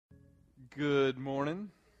Good morning.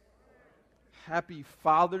 Happy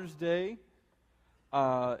Father's Day.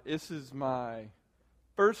 This is my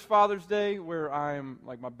first Father's Day where I'm,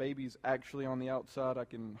 like, my baby's actually on the outside. I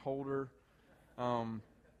can hold her.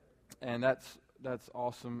 And that's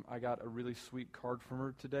awesome. I got a really sweet card from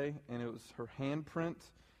her today, and it was her handprint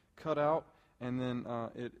cut out, and then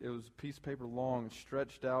it was a piece of paper long and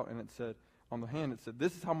stretched out, and it said, on the hand, it said,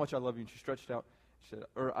 "This is how much I love you." And she stretched out. It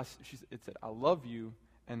said, "I love you,"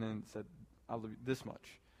 and then it said, "I love you this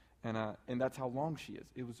much," and that's how long she is.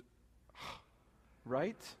 It was,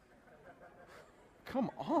 right?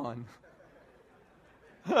 Come on.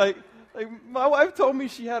 like my wife told me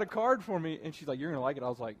she had a card for me, and she's like, "You're gonna like it." I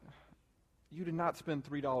was like, "You did not spend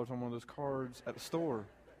 $3 on one of those cards at the store."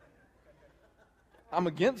 I'm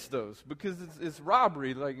against those because it's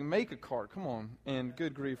robbery. Like, make a card. Come on. And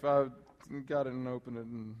good grief, I got it and opened it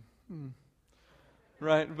and.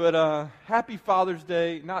 Right, but happy Father's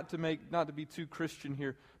Day. Not to be too Christian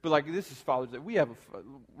here, but like, this is Father's Day. We have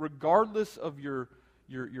regardless of your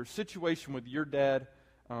situation with your dad,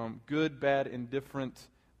 good, bad, indifferent.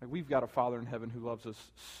 Like, we've got a Father in heaven who loves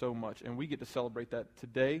us so much, and we get to celebrate that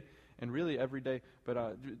today and really every day.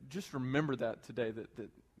 But just remember that today that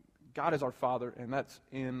God is our Father, and that's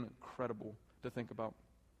incredible to think about.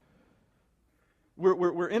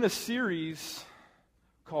 We're in a series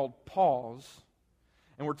called Pause.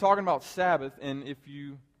 And we're talking about Sabbath, and if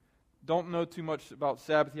you don't know too much about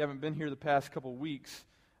Sabbath, you haven't been here the past couple weeks,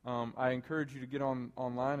 I encourage you to get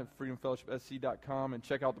online at freedomfellowshipsc.com and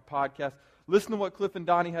check out the podcast. Listen to what Cliff and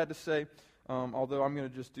Donnie had to say, although I'm going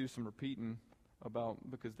to just do some repeating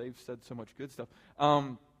because they've said so much good stuff.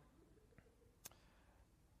 I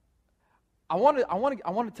want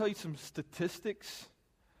to tell you some statistics.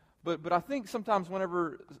 But I think sometimes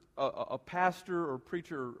whenever a pastor or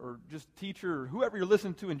preacher or just teacher or whoever you're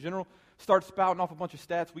listening to in general starts spouting off a bunch of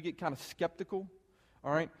stats, we get kind of skeptical,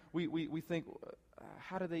 all right? We think,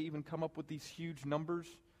 how do they even come up with these huge numbers?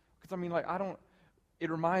 Because, I mean, like,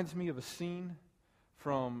 it reminds me of a scene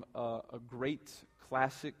from a great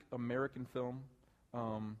classic American film.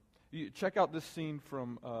 You check out this scene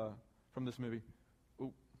from this movie.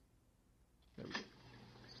 Ooh, there we go.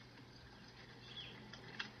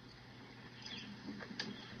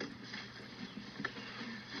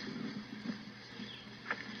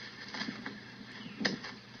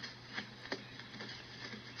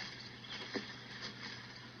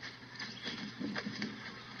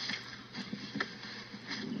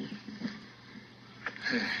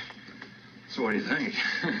 So what do you think?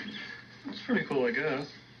 It's pretty cool, I guess.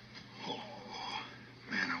 Oh,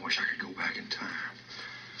 man, I wish I could go back in time.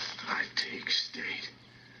 I'd take state.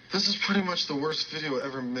 This is pretty much the worst video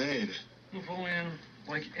ever made. Napoleon,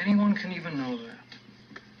 like, anyone can even know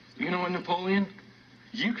that. You know what, Napoleon?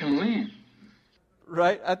 You can leave.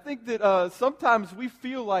 Right? I think that sometimes we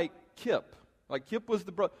feel like Kip. Like, Kip was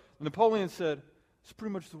the brother. Napoleon said, "It's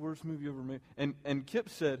pretty much the worst movie ever made." And Kip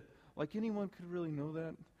said, like, anyone could really know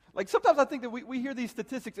that? Like, sometimes I think that we hear these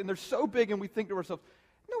statistics and they're so big, and we think to ourselves,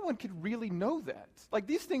 no one could really know that. Like,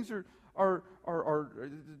 these things are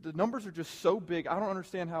the numbers are just so big. I don't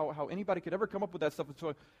understand how anybody could ever come up with that stuff. And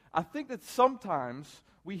so I think that sometimes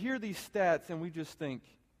we hear these stats and we just think,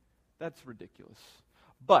 that's ridiculous.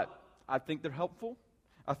 But I think they're helpful.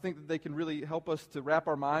 I think that they can really help us to wrap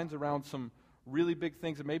our minds around some really big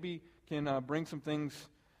things and maybe can bring some things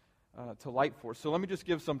to light for us. So let me just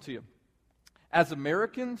give some to you. As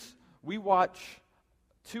Americans, we watch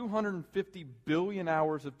 250 billion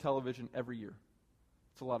hours of television every year.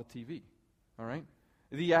 It's a lot of TV, all right?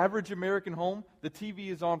 The average American home, the TV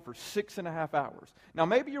is on for 6.5 hours. Now,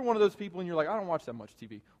 maybe you're one of those people and you're like, I don't watch that much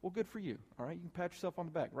TV. Well, good for you, all right? You can pat yourself on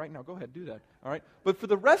the back right now. Go ahead, do that, all right? But for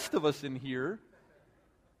the rest of us in here,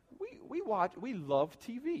 we love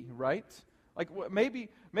TV, right? Like, maybe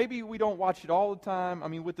we don't watch it all the time. I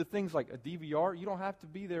mean, with the things like a DVR, you don't have to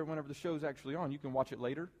be there whenever the show's actually on. You can watch it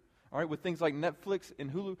later. All right, with things like Netflix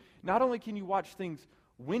and Hulu, not only can you watch things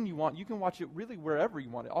when you want, you can watch it really wherever you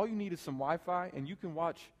want it. All you need is some Wi-Fi, and you can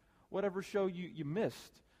watch whatever show you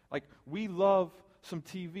missed. Like, we love some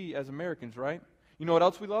TV as Americans, right? You know what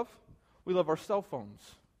else we love? We love our cell phones,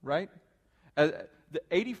 right? The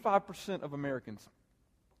 85% of Americans,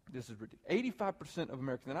 this is ridiculous, 85% of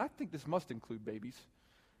Americans, and I think this must include babies,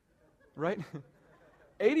 right?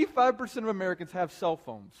 85% of Americans have cell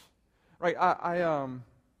phones, right?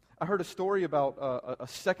 I heard a story about a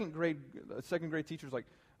second grade teacher's like,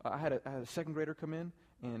 I had a second grader come in,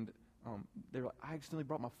 and they were like, I accidentally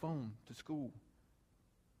brought my phone to school.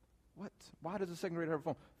 What? Why does a second grader have a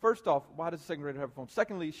phone? First off, why does a second grader have a phone?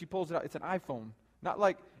 Secondly, she pulls it out. It's an iPhone. Not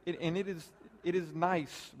like, it is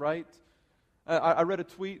nice, right? I read a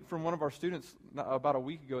tweet from one of our students about a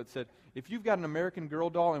week ago. It said, if you've got an American Girl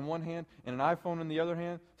doll in one hand and an iPhone in the other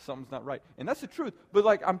hand, something's not right. And that's the truth. But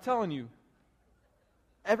like I'm telling you,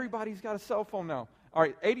 everybody's got a cell phone now. All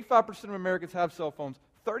right, 85% of Americans have cell phones.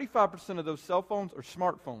 35% of those cell phones are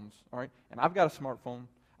smartphones. All right, and I've got a smartphone.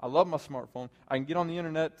 I love my smartphone. I can get on the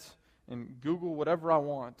internet and Google whatever I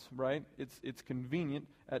want. Right? It's convenient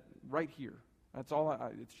at right here. That's all.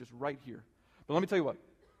 It's just right here. But let me tell you what.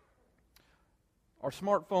 Our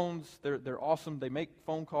smartphones, they're awesome. They make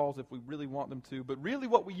phone calls if we really want them to. But really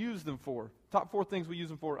what we use them for, top 4 things we use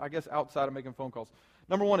them for, I guess outside of making phone calls.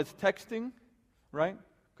 Number 1 is texting, right?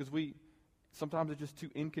 Because sometimes it's just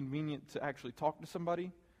too inconvenient to actually talk to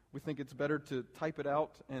somebody. We think it's better to type it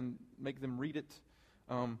out and make them read it.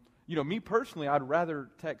 Me personally, I'd rather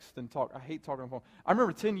text than talk. I hate talking on the phone. I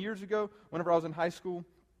remember 10 years ago, whenever I was in high school,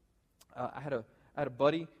 I had a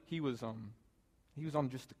buddy. He was on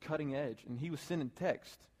just the cutting edge, and he was sending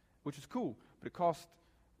text, which is cool, but it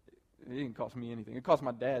didn't cost me anything. It cost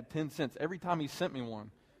my dad 10 cents every time he sent me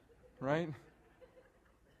one, right?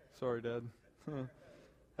 Sorry, Dad.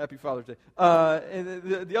 Happy Father's Day. And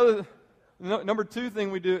the other, number 2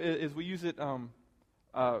 thing we do is we use it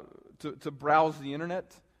to browse the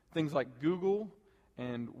internet, things like Google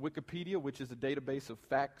and Wikipedia, which is a database of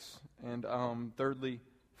facts, and thirdly,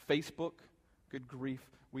 Facebook. Good grief,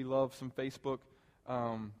 we love some Facebook.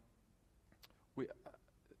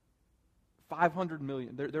 500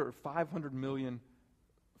 million. There are 500 million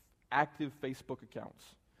active Facebook accounts.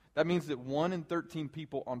 That means that 1 in 13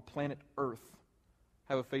 people on planet Earth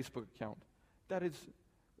have a Facebook account. That is,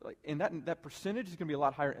 and that percentage is going to be a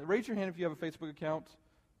lot higher. Raise your hand if you have a Facebook account,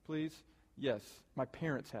 please. Yes, my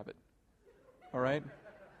parents have it. All right.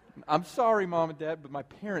 I'm sorry, Mom and Dad, but my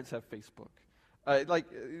parents have Facebook.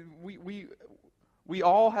 We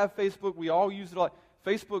all have Facebook. We all use it a lot.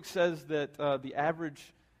 Facebook says that the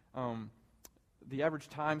average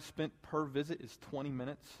time spent per visit is 20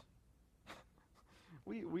 minutes.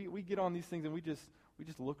 we get on these things and we just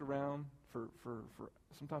look around for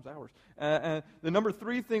sometimes hours. The number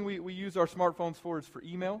 3 thing we use our smartphones for is for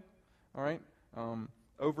email. All right,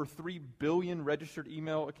 over 3 billion registered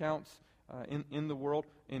email accounts in the world.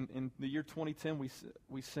 In the year 2010,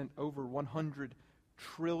 we sent over 100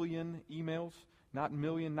 trillion emails. Not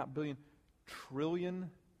million, not billion, trillion.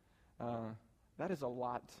 That is a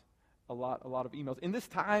lot of emails. In this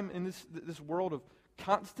time, in this world of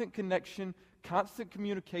constant connection, constant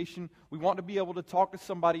communication, we want to be able to talk to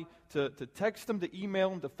somebody, to text them, to email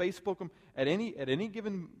them, to Facebook them at any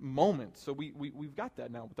given moment. So we've got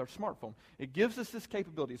that now with our smartphone. It gives us this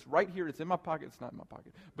capability. It's right here. It's in my pocket. It's not in my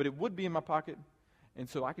pocket, but it would be in my pocket, and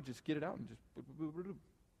so I could just get it out and just.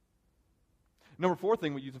 Number 4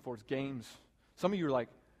 thing we use it for is games. Some of you are like,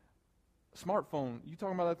 smartphone, you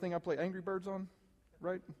talking about that thing I play Angry Birds on,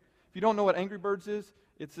 right? If you don't know what Angry Birds is,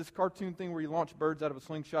 it's this cartoon thing where you launch birds out of a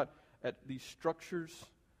slingshot at these structures.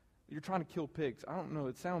 You're trying to kill pigs. I don't know,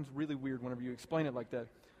 it sounds really weird whenever you explain it like that.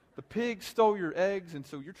 The pigs stole your eggs, and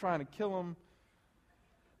so you're trying to kill them.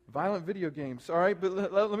 Violent video games, all right?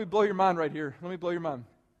 But let me blow your mind right here. Let me blow your mind.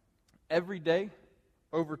 Every day,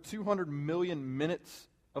 over 200 million minutes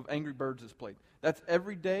of Angry Birds is played. That's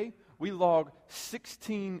every day. We log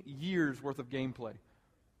 16 years worth of gameplay.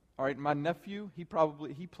 All right, my nephew, he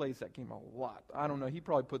plays that game a lot. I don't know, he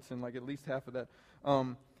probably puts in like at least half of that.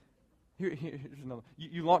 Here's another.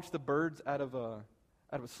 You launch the birds out of a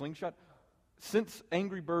slingshot. Since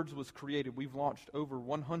Angry Birds was created, we've launched over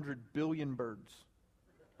 100 billion birds.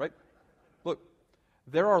 Right? Look,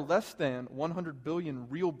 there are less than 100 billion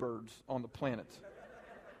real birds on the planet.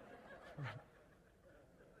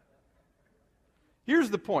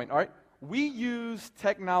 Here's the point, all right? We use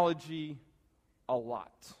technology a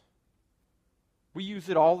lot. We use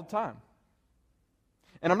it all the time.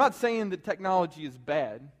 And I'm not saying that technology is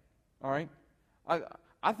bad, all right?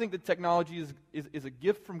 I think that technology is a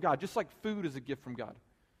gift from God, just like food is a gift from God.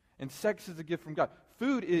 And sex is a gift from God.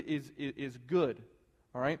 Food is good,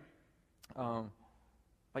 all right?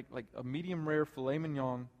 Like a medium rare filet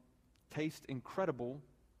mignon tastes incredible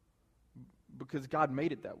because God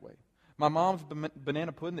made it that way. My mom's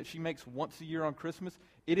banana pudding that she makes once a year on Christmas,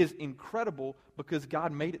 it is incredible because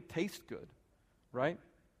God made it taste good, right?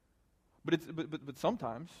 But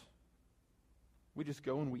sometimes we just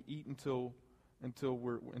go and we eat until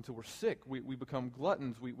we're sick. We become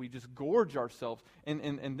gluttons. We just gorge ourselves,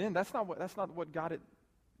 and then that's not what God had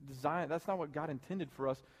designed. That's not what God intended for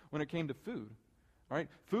us when it came to food. All right,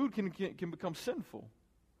 food can become sinful,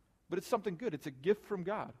 but it's something good. It's a gift from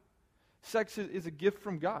God. Sex is a gift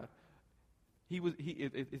from God.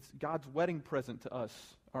 It's God's wedding present to us,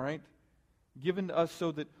 all right? given to us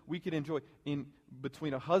so that we could enjoy in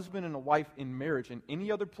between a husband and a wife in marriage. In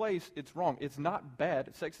any other place, it's wrong. It's not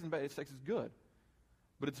bad. Sex isn't bad. Sex is good.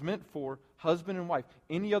 But it's meant for husband and wife.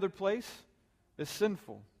 Any other place is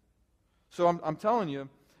sinful. So I'm telling you,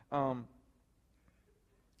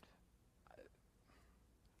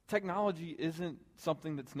 technology isn't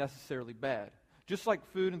something that's necessarily bad. Just like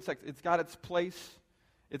food and sex, it's got its place.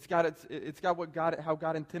 It's got how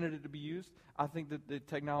God intended it to be used. I think that the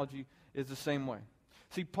technology is the same way.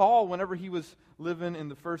 See, Paul, whenever he was living in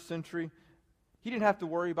the first century, he didn't have to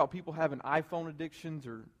worry about people having iPhone addictions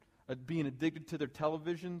or being addicted to their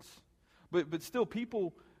televisions. But still,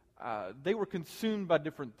 people, they were consumed by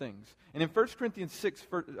different things. And in 1 Corinthians 6,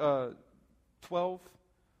 12,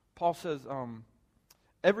 Paul says,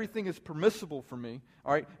 everything is permissible for me.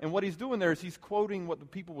 All right? And what he's doing there is he's quoting what the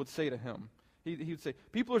people would say to him. He would say,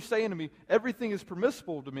 people are saying to me, everything is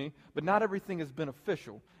permissible to me, but not everything is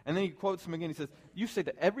beneficial. And then he quotes him again. He says, you say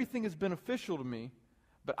that everything is beneficial to me,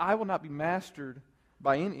 but I will not be mastered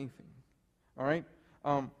by anything. All right?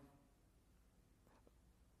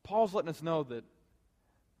 Paul's letting us know that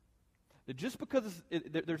just because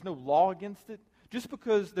there's no law against it, just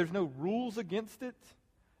because there's no rules against it,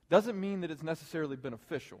 doesn't mean that it's necessarily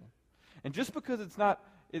beneficial. And just because it's not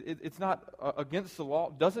against the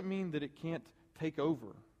law doesn't mean that it can't take over.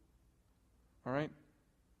 All right?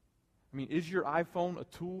 I mean, is your iPhone a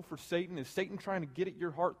tool for Satan? Is Satan trying to get at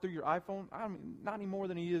your heart through your iPhone? I mean, not any more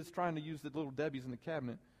than he is trying to use the little Debbies in the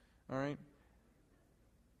cabinet. All right?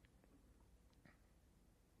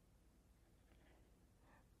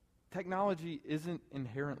 Technology isn't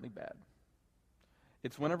inherently bad.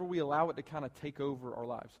 It's whenever we allow it to kind of take over our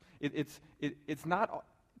lives. It's not.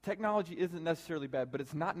 Technology isn't necessarily bad, but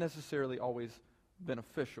it's not necessarily always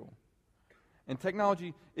beneficial. And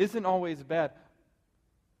technology isn't always bad.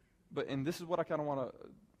 And this is what I kind of want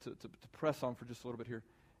to press on for just a little bit here.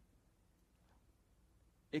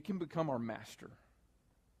 It can become our master.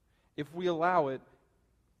 If we allow it,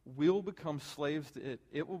 we'll become slaves to it.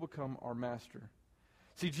 It will become our master.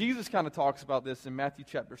 See, Jesus kind of talks about this in Matthew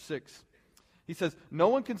chapter 6. He says, no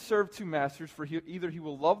one can serve two masters, for either he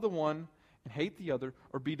will love the one and hate the other,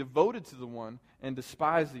 or be devoted to the one and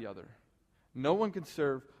despise the other. No one can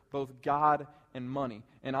serve both God and money.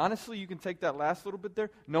 And honestly, you can take that last little bit there.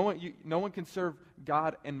 No one can serve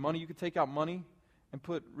God and money. You can take out money and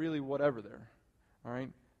put really whatever there. All right?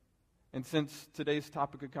 And since today's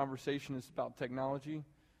topic of conversation is about technology,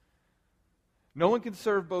 no one can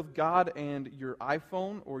serve both God and your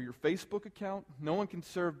iPhone or your Facebook account. No one can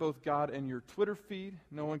serve both God and your Twitter feed.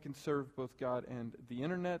 No one can serve both God and the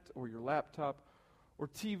internet or your laptop or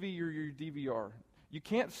TV or your DVR. You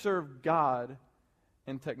can't serve God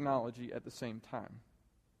and technology at the same time.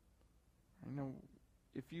 I know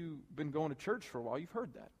if you've been going to church for a while, you've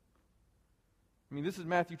heard that. I mean, this is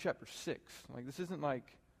Matthew chapter 6. Like, this isn't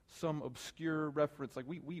like some obscure reference. Like,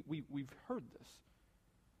 we've heard this.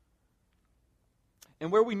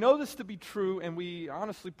 And where we know this to be true, and we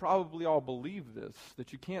honestly probably all believe this,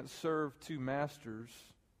 that you can't serve two masters,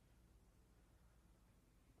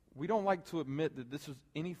 we don't like to admit that this is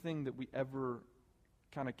anything that we ever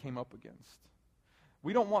kind of came up against.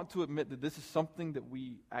 We don't want to admit that this is something that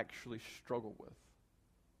we actually struggle with.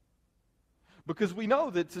 Because we know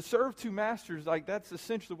that to serve two masters, like that's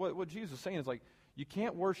essentially what Jesus is saying is like, you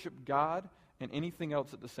can't worship God and anything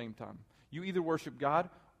else at the same time. You either worship God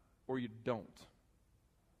or you don't.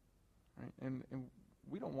 Right? And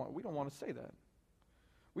we don't want to say that.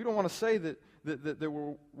 We don't want to say that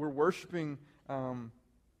we're worshiping a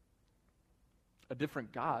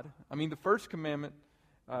different God. I mean, the first commandment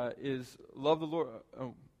is love the Lord.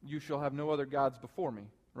 You shall have no other gods before me.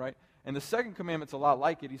 Right? And the second commandment's a lot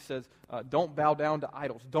like it. He says, don't bow down to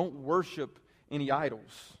idols. Don't worship any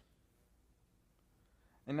idols.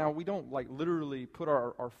 And now we don't like literally put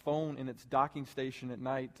our phone in its docking station at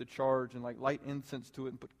night to charge and like light incense to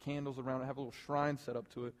it and put candles around it, have a little shrine set up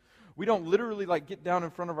to it. We don't literally like get down in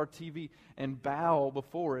front of our TV and bow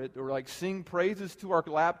before it or like sing praises to our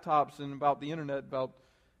laptops and about the internet about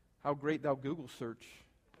how great thou Google search.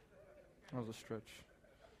 That was a stretch.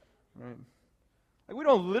 Right? Like we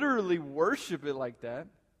don't literally worship it like that.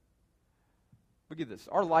 But get this,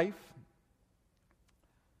 our life,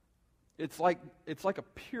 it's like a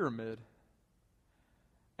pyramid.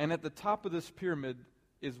 And at the top of this pyramid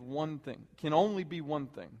is one thing. Can only be one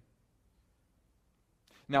thing.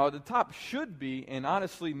 Now at the top should be, and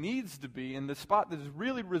honestly needs to be, and the spot that is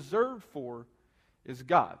really reserved for is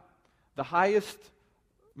God. The highest,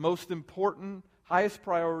 most important, highest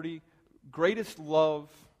priority, greatest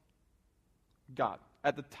love, God.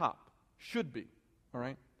 At the top. Should be. All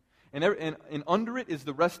right? And under it is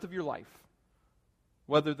the rest of your life.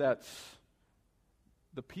 Whether that's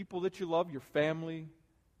the people that you love, your family,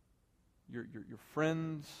 your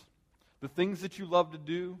friends, the things that you love to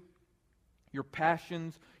do, your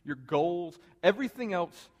passions, your goals, everything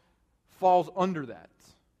else falls under that.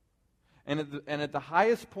 And at the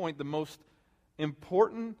highest point, the most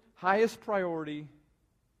important, highest priority,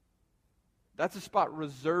 that's a spot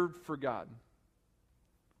reserved for God.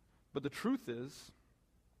 But the truth is,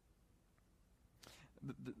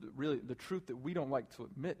 really, the truth that we don't like to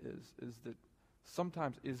admit is that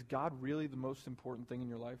sometimes, is God really the most important thing in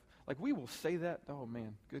your life? Like, we will say that, oh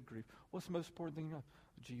man, good grief. What's the most important thing in your life?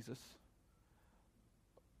 Jesus.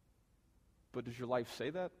 But does your life say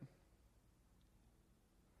that?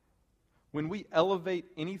 When we elevate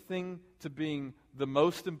anything to being the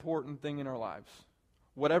most important thing in our lives,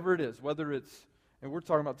 whatever it is, whether it's, and we're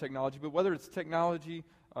talking about technology, but whether it's technology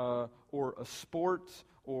or a sport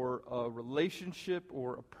or a relationship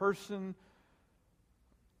or a person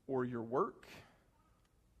or your work,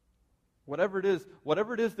 whatever it is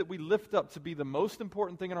that we lift up to be the most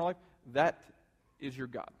important thing in our life, that is your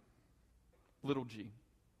God. Little g.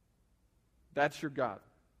 That's your God.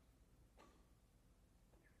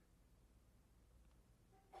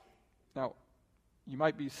 Now, you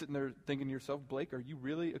might be sitting there thinking to yourself, Blake, are you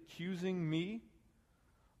really accusing me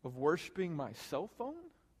of worshiping my cell phone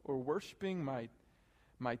or worshiping my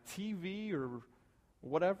TV or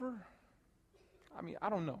whatever? I mean, I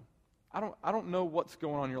don't know. I don't know what's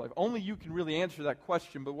going on in your life. Only you can really answer that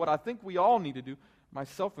question. But what I think we all need to do,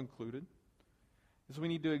 myself included, is we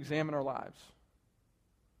need to examine our lives.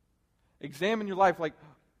 Examine your life. Like,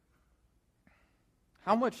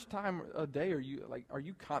 how much time a day are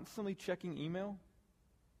you constantly checking email?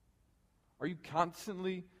 Are you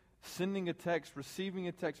constantly sending a text, receiving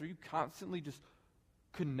a text? Are you constantly just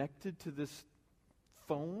connected to this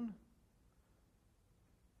phone?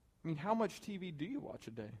 I mean, how much TV do you watch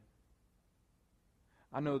a day?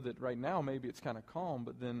 I know that right now maybe it's kind of calm,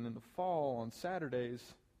 but then in the fall on Saturdays,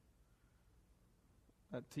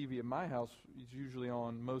 that TV at my house is usually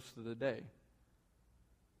on most of the day.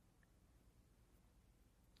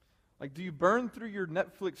 Like, do you burn through your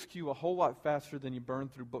Netflix queue a whole lot faster than you burn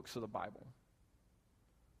through books of the Bible?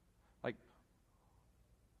 Like,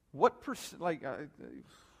 what percent, like,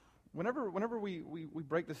 whenever we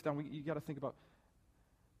break this down, you got to think about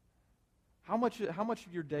how much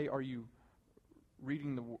of your day are you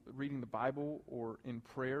reading the Bible or in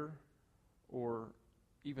prayer or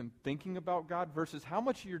even thinking about God versus how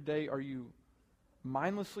much of your day are you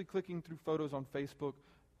mindlessly clicking through photos on Facebook,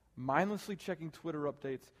 mindlessly checking Twitter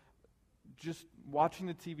updates, just watching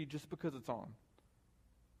the TV just because it's on.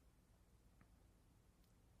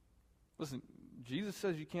 Listen, Jesus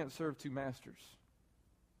says you can't serve two masters.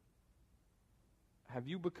 Have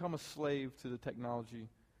you become a slave to the technology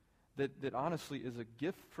that honestly is a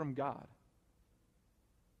gift from God?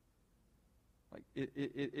 Like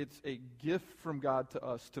it's a gift from God to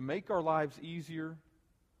us to make our lives easier.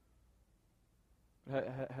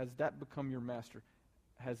 Has that become your master?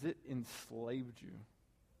 Has it enslaved you?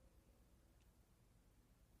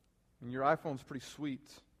 And your iPhone's pretty sweet.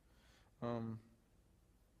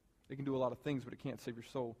 It can do a lot of things, but it can't save your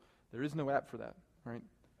soul. There is no app for that, right?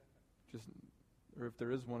 Or if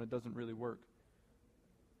there is one, it doesn't really work.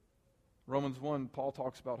 Romans 1, Paul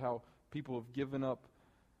talks about how people have given up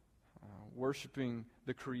worshiping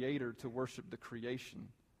the Creator to worship the creation.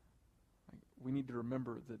 We need to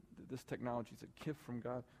remember that this technology is a gift from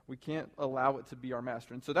God. We can't allow it to be our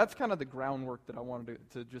master. And so that's kind of the groundwork that I wanted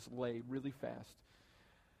to just lay really fast.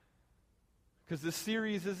 Because this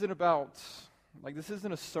series isn't about, this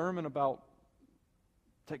isn't a sermon about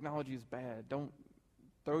technology is bad. Don't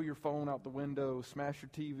throw your phone out the window, smash your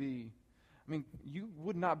TV. I mean, you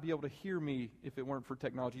would not be able to hear me if it weren't for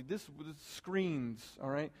technology. This screens, all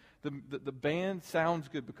right? The band sounds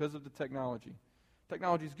good because of the technology.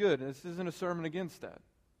 Technology is good, and this isn't a sermon against that.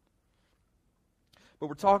 But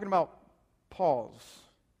we're talking about pause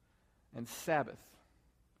and Sabbath.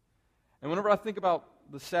 And whenever I think about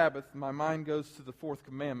the Sabbath, my mind goes to the fourth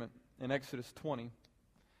commandment in Exodus 20.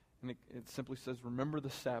 And it simply says, remember the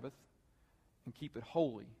Sabbath and keep it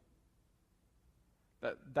holy.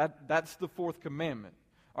 That's the fourth commandment.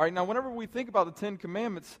 All right, now whenever we think about the 10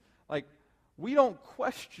 commandments, we don't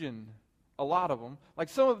question a lot of them. Like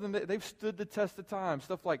some of them, they've stood the test of time.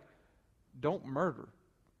 Stuff like, don't murder.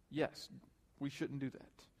 Yes, we shouldn't do that.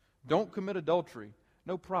 Don't commit adultery.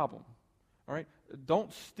 No problem. All right?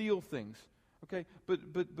 Don't steal things. Okay? But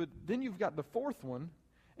then you've got the fourth one,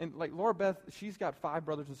 And like Laura Beth, she's got 5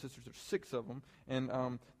 brothers and sisters. There's 6 of them.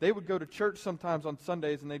 And they would go to church sometimes on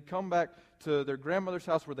Sundays, and they'd come back to their grandmother's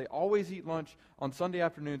house where they always eat lunch on Sunday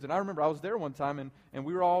afternoons. And I remember I was there one time, and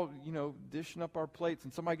we were all, dishing up our plates,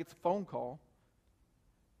 and somebody gets a phone call.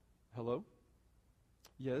 Hello?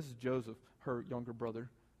 Yeah, this is Joseph, her younger brother.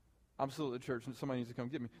 I'm still at the church, and somebody needs to come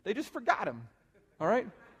get me. They just forgot him, all right?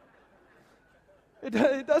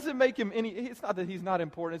 It doesn't make him any, it's not that he's not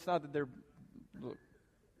important. It's not that they're, look,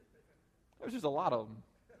 there's just a lot of them,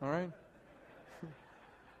 all right?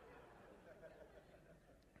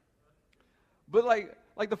 But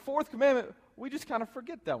like the 4th commandment, we just kind of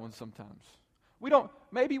forget that one sometimes.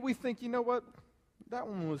 Maybe we think, you know what? That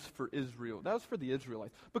one was for Israel. That was for the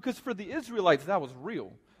Israelites. Because for the Israelites, that was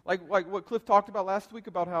real. Like what Cliff talked about last week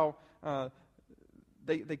about how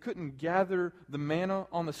they couldn't gather the manna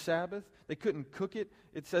on the Sabbath. They couldn't cook it.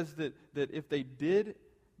 It says that if they did,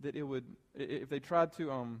 that it would, if they tried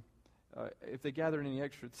to, if they gathered any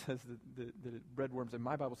extra, it says that it bred worms. And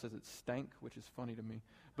my Bible says it stank, which is funny to me.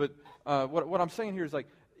 But what I'm saying here is like,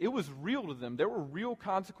 it was real to them. There were real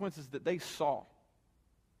consequences that they saw.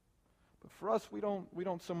 But for us, we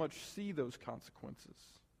don't so much see those consequences.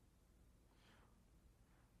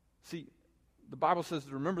 See, the Bible says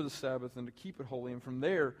to remember the Sabbath and to keep it holy. And from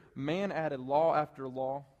there, man added law after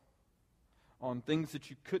law on things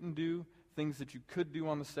that you couldn't do, things that you could do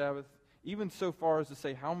on the Sabbath, even so far as to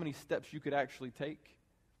say how many steps you could actually take.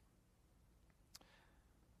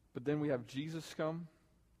 But then we have Jesus come.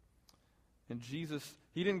 And Jesus,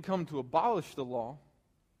 he didn't come to abolish the law.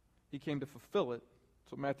 He came to fulfill it.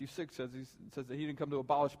 That's what Matthew 6 says. He says that he didn't come to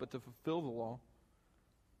abolish, but to fulfill the law.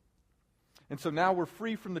 And so now we're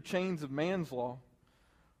free from the chains of man's law.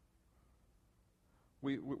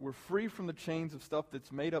 We're free from the chains of stuff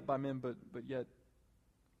that's made up by men, but yet,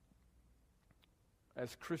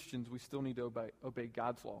 as Christians, we still need to obey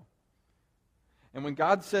God's law. And when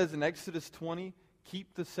God says in Exodus 20,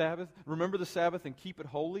 keep the Sabbath, remember the Sabbath and keep it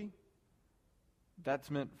holy,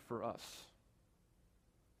 that's meant for us.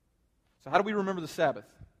 So how do we remember the Sabbath?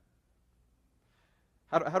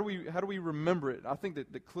 How do we remember it? I think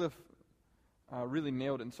that Cliff really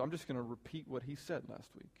nailed it, and so I'm just going to repeat what he said last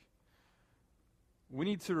week. We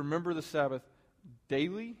need to remember the Sabbath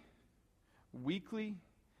daily, weekly,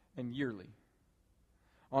 and yearly.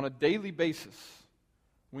 On a daily basis,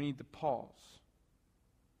 we need to pause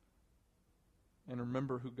and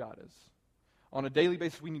remember who God is. On a daily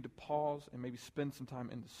basis, we need to pause and maybe spend some time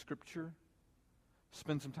in the Scripture,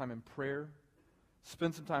 spend some time in prayer,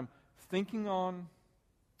 spend some time thinking on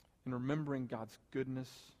and remembering God's goodness,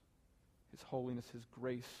 His holiness, His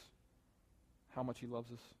grace, how much He loves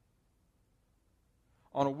us.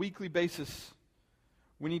 On a weekly basis,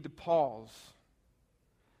 we need to pause,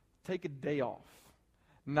 take a day off,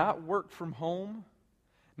 not work from home,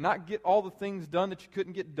 not get all the things done that you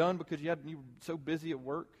couldn't get done because you were so busy at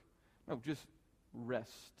work. No, just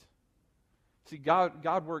rest. See,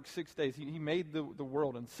 God worked 6 days. He made the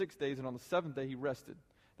world in 6 days, and on the 7th day He rested.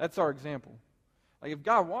 That's our example. Like if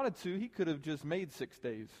God wanted to, He could have just made 6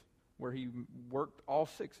 days where He worked all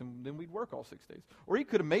 6, and then we'd work all 6 days. Or He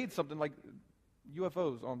could have made something like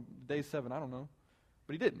UFOs on day 7, I don't know.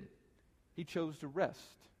 But He didn't. He chose to rest.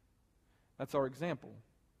 That's our example.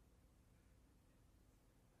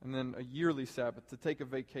 And then a yearly Sabbath, to take a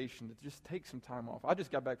vacation, to just take some time off. I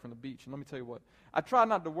just got back from the beach, and let me tell you what. I try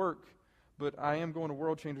not to work, but I am going to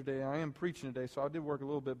World Changer Day. I am preaching today, so I did work a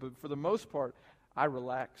little bit. But for the most part, I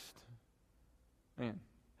relaxed. Man,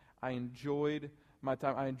 I enjoyed my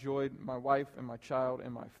time. I enjoyed my wife and my child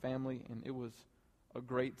and my family, and it was a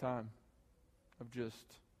great time of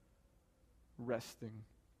just resting.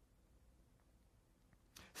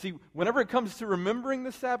 See, whenever it comes to remembering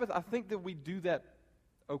the Sabbath, I think that we do that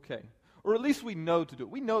okay. Or at least we know to do it.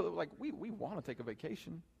 We know that, like, we want to take a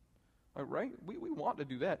vacation. Right? We want to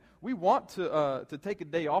do that. We want to take a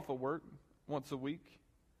day off of work once a week.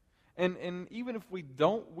 And even if we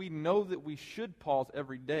don't, we know that we should pause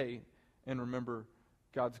every day and remember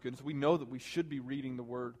God's goodness. We know that we should be reading the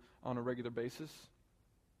Word on a regular basis.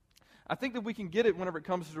 I think that we can get it whenever it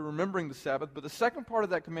comes to remembering the Sabbath, but the second part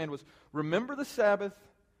of that command was remember the Sabbath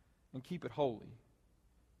and keep it holy.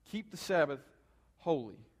 Keep the Sabbath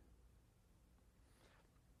holy.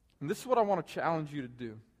 And this is what I want to challenge you to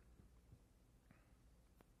do.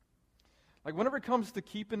 Like whenever it comes to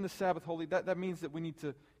keeping the Sabbath holy, that means that we need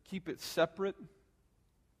to keep it separate.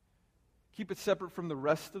 Keep it separate from the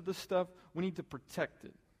rest of the stuff. We need to protect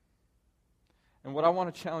it. And what I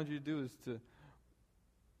want to challenge you to do is to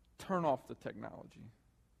turn off the technology.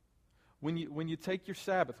 When you take your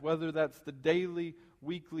Sabbath, whether that's the daily,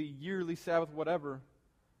 weekly, yearly Sabbath, whatever,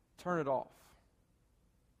 turn it off.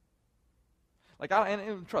 Like,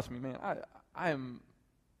 and trust me, man, I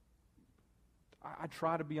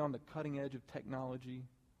try to be on the cutting edge of technology,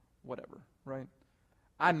 whatever, right?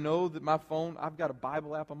 I know that my phone, I've got a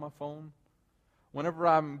Bible app on my phone. Whenever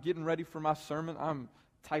I'm getting ready for my sermon, I'm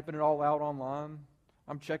typing it all out online.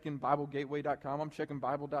 I'm checking BibleGateway.com. I'm checking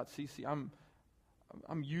Bible.cc.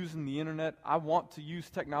 I'm using the internet. I want to use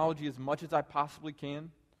technology as much as I possibly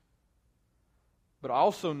can. But I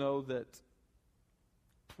also know that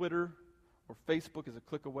Twitter or Facebook is a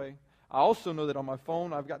click away. I also know that on my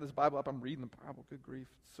phone, I've got this Bible app. I'm reading the Bible. Good grief.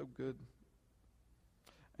 It's so good.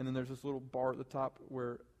 And then there's this little bar at the top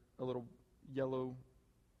where a little yellow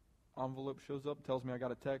envelope shows up, tells me I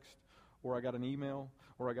got a text, or I got an email,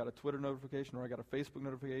 or I got a Twitter notification, or I got a Facebook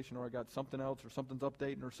notification, or I got something else, or something's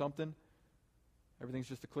updating or something. Everything's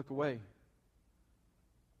just a click away.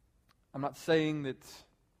 I'm not saying that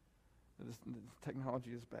this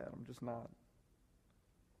technology is bad. I'm just not.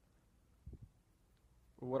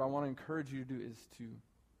 But what I want to encourage you to do is to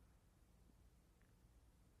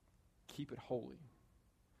keep it holy.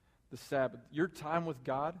 The Sabbath, your time with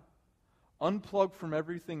God, unplug from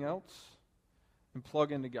everything else and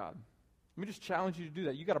plug into God. Let me just challenge you to do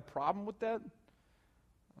that. You got a problem with that?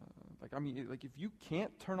 If you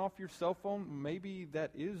can't turn off your cell phone, maybe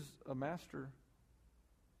that is a master.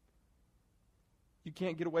 You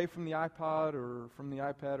can't get away from the iPod or from the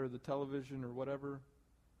iPad or the television or whatever.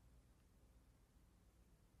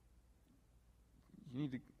 You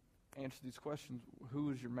need to answer these questions.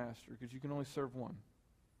 Who is your master? Because you can only serve one.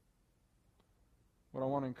 What I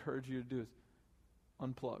want to encourage you to do is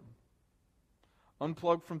unplug.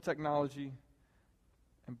 Unplug from technology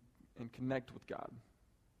and connect with God.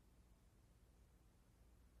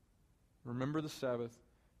 Remember the Sabbath.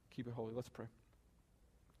 Keep it holy. Let's pray.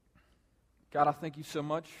 God, I thank you so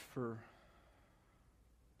much for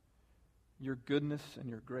your goodness and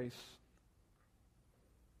your grace.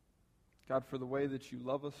 God, for the way that you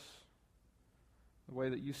love us, the way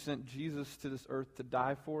that you sent Jesus to this earth to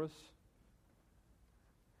die for us.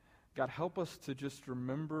 God, help us to just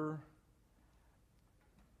remember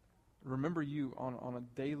you on a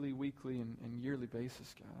daily, weekly, and yearly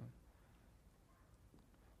basis, God.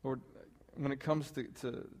 Lord, when it comes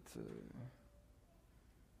to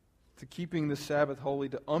keeping the Sabbath holy,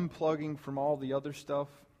 to unplugging from all the other stuff,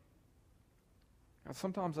 God,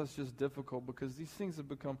 sometimes that's just difficult because these things have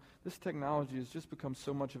become, this technology has just become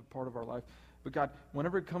so much of a part of our life. But God,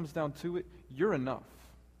 whenever it comes down to it, you're enough.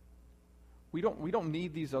 We don't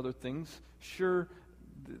need these other things. Sure,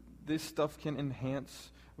 this stuff can enhance.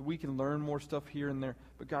 We can learn more stuff here and there.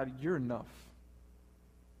 But God, you're enough.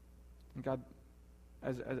 And God,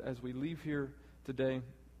 as we leave here today,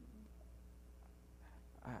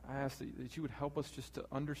 I ask that you would help us just to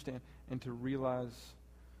understand and to realize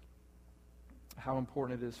how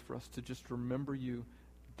important it is for us to just remember you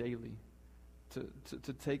daily,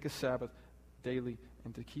 to take a Sabbath daily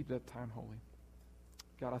and to keep that time holy.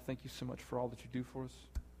 God, I thank you so much for all that you do for us.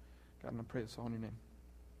 God, and I pray this all in your name.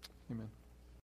 Amen.